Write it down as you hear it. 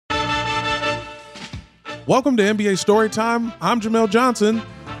Welcome to NBA Storytime. I'm Jamel Johnson.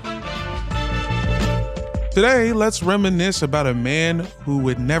 Today, let's reminisce about a man who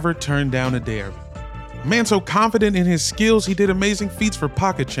would never turn down a dare. A man so confident in his skills, he did amazing feats for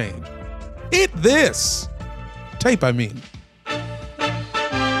pocket change. Eat this! Tape, I mean.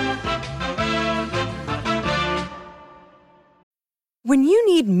 When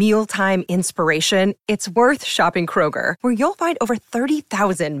you need mealtime inspiration, it's worth shopping Kroger, where you'll find over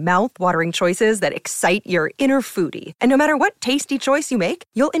 30,000 mouth-watering choices that excite your inner foodie. And no matter what tasty choice you make,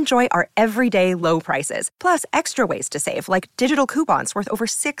 you'll enjoy our everyday low prices, plus extra ways to save, like digital coupons worth over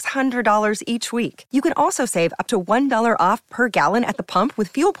 $600 each week. You can also save up to $1 off per gallon at the pump with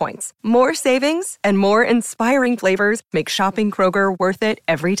fuel points. More savings and more inspiring flavors make shopping Kroger worth it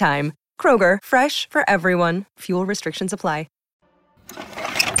every time. Kroger, fresh for everyone. Fuel restrictions apply.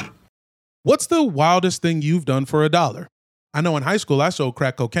 What's the wildest thing you've done for $1? I know in high school I sold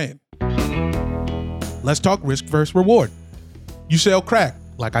crack cocaine. Let's talk risk versus reward. You sell crack,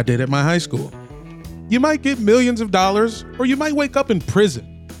 like I did at my high school. You might get millions of dollars, or you might wake up in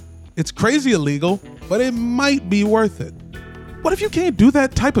prison. It's crazy illegal, but it might be worth it. What if you can't do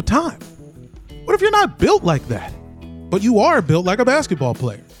that type of time? What if you're not built like that, but you are built like a basketball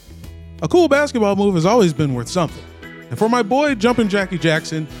player? A cool basketball move has always been worth something. And for my boy, Jumpin' Jackie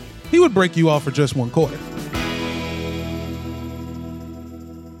Jackson, he would break you off for just one quarter.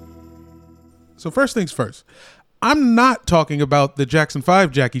 So first things first, I'm not talking about the Jackson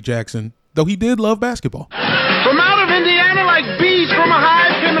 5 Jackie Jackson, though he did love basketball. From out of Indiana, like bees from a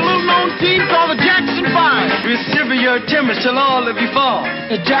hive, came a little known team called the Jackson 5. We shiver your timbers till all of you fall.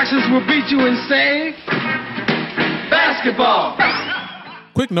 The Jacksons will beat you and say, basketball.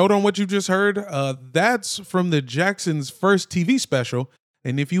 Quick note on what you just heard. That's from the Jacksons' first TV special.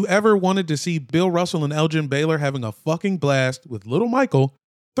 And if you ever wanted to see Bill Russell and Elgin Baylor having a fucking blast with Little Michael,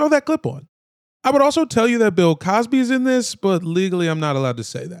 throw that clip on. I would also tell you that Bill Cosby is in this, but legally I'm not allowed to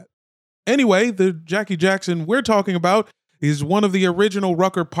say that. Anyway, the Jackie Jackson we're talking about is one of the original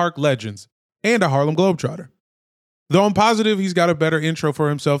Rucker Park legends and a Harlem Globetrotter. Though I'm positive he's got a better intro for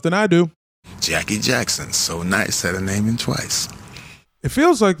himself than I do. Jackie Jackson, so nice, had to name him twice. It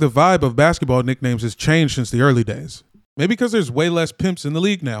feels like the vibe of basketball nicknames has changed since the early days. Maybe because there's way less pimps in the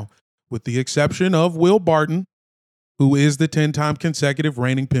league now, with the exception of Will Barton, who is the 10-time consecutive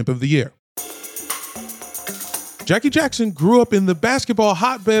reigning pimp of the year. Jackie Jackson grew up in the basketball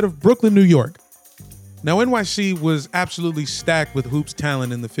hotbed of Brooklyn, New York. Now, NYC was absolutely stacked with hoops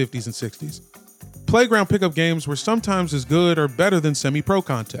talent in the 50s and 60s. Playground pickup games were sometimes as good or better than semi-pro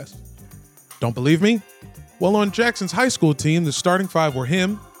contests. Don't believe me? Well, on Jackson's high school team, the starting five were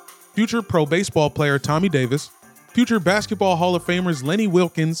him, future pro baseball player Tommy Davis, future basketball Hall of Famers Lenny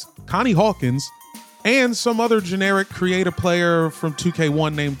Wilkens, Connie Hawkins, and some other generic creative player from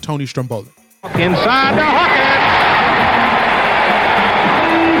 2K1 named Tony Stromboli. Inside to Hawkins.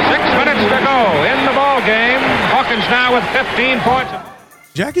 6 minutes to go in the ball game. Hawkins now with 15 points.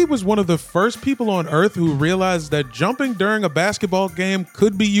 Jackie was one of the first people on earth who realized that jumping during a basketball game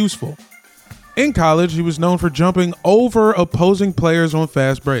could be useful. In college, he was known for jumping over opposing players on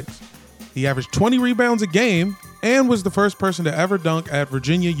fast breaks. He averaged 20 rebounds a game and was the first person to ever dunk at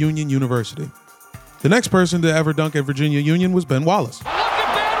Virginia Union University. The next person to ever dunk at Virginia Union was Ben Wallace. Look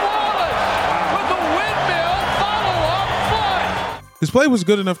at Ben Wallace with the windmill follow-up foot. His play was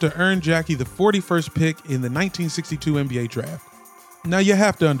good enough to earn Jackie the 41st pick in the 1962 NBA draft. Now you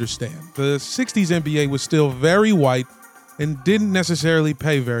have to understand, the 60s NBA was still very white and didn't necessarily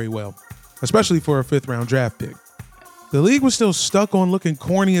pay very well, especially for a 5th-round draft pick. The league was still stuck on looking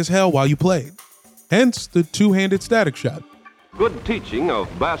corny as hell while you played. Hence the two-handed static shot. Good teaching of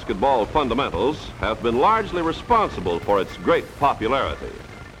basketball fundamentals have been largely responsible for its great popularity.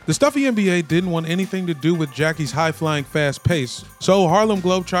 The stuffy NBA didn't want anything to do with Jackie's high-flying fast pace, so Harlem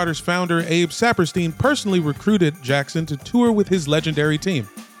Globetrotters founder Abe Saperstein personally recruited Jackson to tour with his legendary team.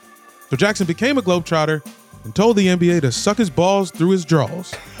 So Jackson became a Globetrotter and told the NBA to suck his balls through his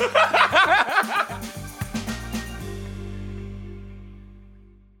draws.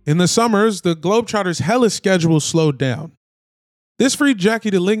 In the summers, the Globetrotters' hellish schedule slowed down. This freed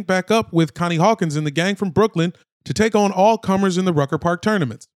Jackie to link back up with Connie Hawkins and the gang from Brooklyn to take on all comers in the Rucker Park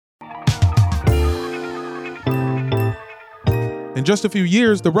tournaments. In just a few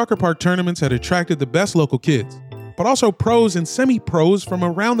years, the Rucker Park tournaments had attracted the best local kids, but also pros and semi-pros from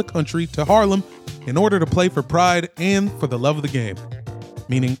around the country to Harlem in order to play for pride and for the love of the game,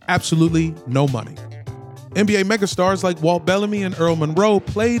 meaning absolutely no money. NBA megastars like Walt Bellamy and Earl Monroe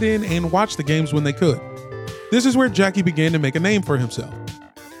played in and watched the games when they could. This is where Jackie began to make a name for himself,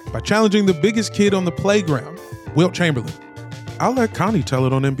 by challenging the biggest kid on the playground, Wilt Chamberlain. I'll let Connie tell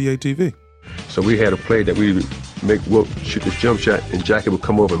it on NBA TV. So we had a play that we would make Wilt shoot this jump shot, and Jackie would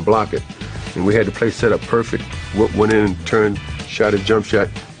come over and block it. And we had the play set up perfect. Wilt went in and turned, shot his jump shot.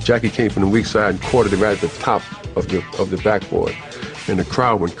 Jackie came from the weak side and quartered it right at the top of the backboard. And the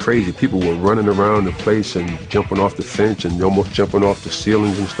crowd went crazy. People were running around the place and jumping off the fence and almost jumping off the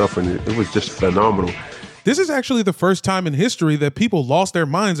ceilings and stuff. And it was just phenomenal. This is actually the first time in history that people lost their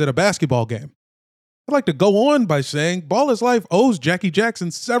minds at a basketball game. I'd like to go on by saying Ball is Life owes Jackie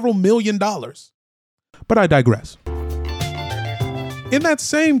Jackson several $1 million. But I digress. In that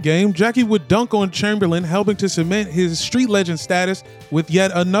same game, Jackie would dunk on Chamberlain, helping to cement his street legend status with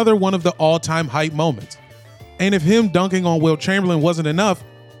yet another one of the all-time hype moments. And if him dunking on Wilt Chamberlain wasn't enough,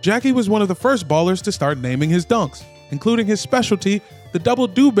 Jackie was one of the first ballers to start naming his dunks, including his specialty, the double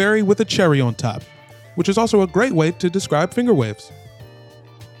dewberry with a cherry on top, which is also a great way to describe finger waves.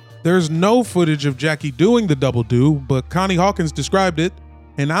 There's no footage of Jackie doing the double do, but Connie Hawkins described it,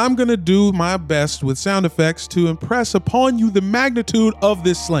 and I'm gonna do my best with sound effects to impress upon you the magnitude of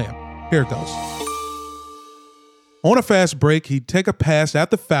this slam. Here it goes. On a fast break, he'd take a pass at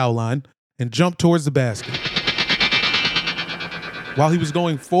the foul line and jump towards the basket. While he was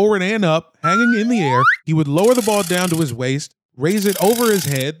going forward and up, hanging in the air, he would lower the ball down to his waist, raise it over his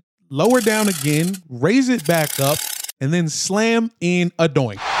head, lower down again, raise it back up, and then slam in a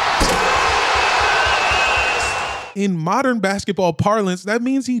doink. In modern basketball parlance, that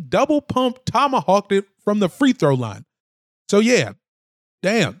means he double pump tomahawked it from the free throw line. So yeah,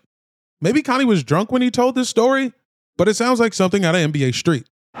 damn. Maybe Connie was drunk when he told this story, but it sounds like something out of NBA Street.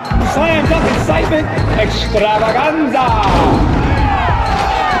 Slam dunk excitement extravaganza.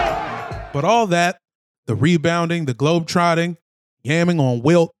 But all that, the rebounding, the globe-trotting, yamming on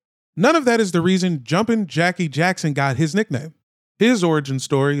Wilt, none of that is the reason Jumpin' Jackie Jackson got his nickname. His origin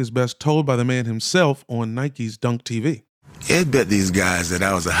story is best told by the man himself on Nike's Dunk TV. Ed bet these guys that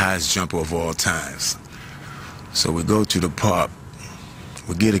I was the highest jumper of all times. So we go to the park.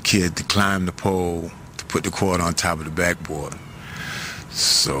 We get a kid to climb the pole to put the quarter on top of the backboard.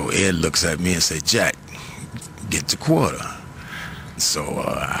 So Ed looks at me and said, "Jack, get the quarter." So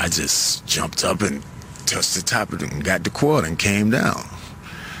I just jumped up and touched the top of it and got the quarter and came down.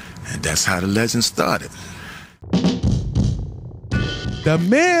 And that's how the legend started. The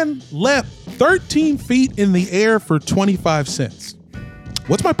man leapt 13 feet in the air for 25 cents.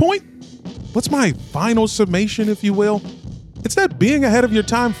 What's my point? What's my final summation, if you will? It's that being ahead of your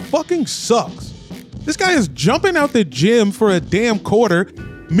time fucking sucks. This guy is jumping out the gym for a damn quarter.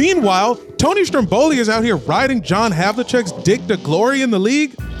 Meanwhile, Tony Stromboli is out here riding John Havlicek's dick to glory in the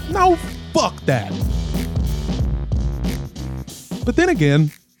league? No, fuck that. But then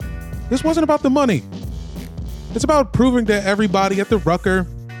again, this wasn't about the money. It's about proving to everybody at the Rucker,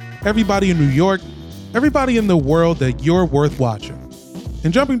 everybody in New York, everybody in the world that you're worth watching.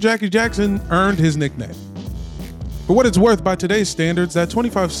 And Jumpin' Jackie Jackson earned his nickname. For what it's worth, by today's standards, that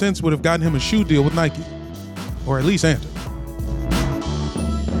 25 cents would have gotten him a shoe deal with Nike. Or at least Anta.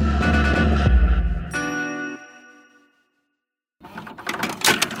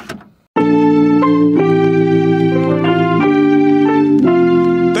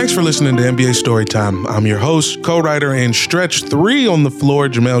 Thanks for listening to NBA Storytime. I'm your host, co-writer, and stretch 3 on the floor,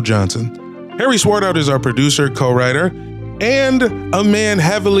 Jamel Johnson. Harry Swartout is our producer, co-writer, and a man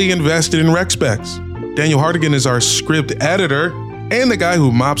heavily invested in rec specs. Daniel Hardigan is our script editor and the guy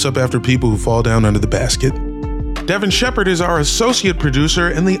who mops up after people who fall down under the basket. Devin Shepard is our associate producer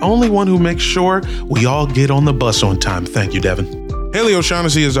and the only one who makes sure we all get on the bus on time. Thank you, Devin. Haley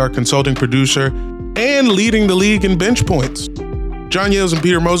O'Shaughnessy is our consulting producer and leading the league in bench points. John Yales and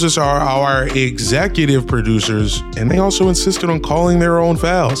Peter Moses are our executive producers, and they also insisted on calling their own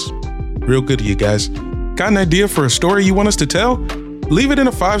fouls. Real good to you guys. Got an idea for a story you want us to tell? Leave it in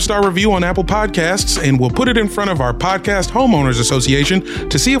a 5-star review on Apple Podcasts, and we'll put it in front of our Podcast Homeowners Association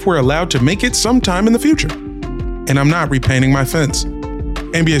to see if we're allowed to make it sometime in the future. And I'm not repainting my fence.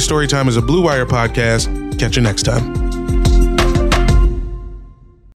 NBA Storytime is a Blue Wire podcast. Catch you next time.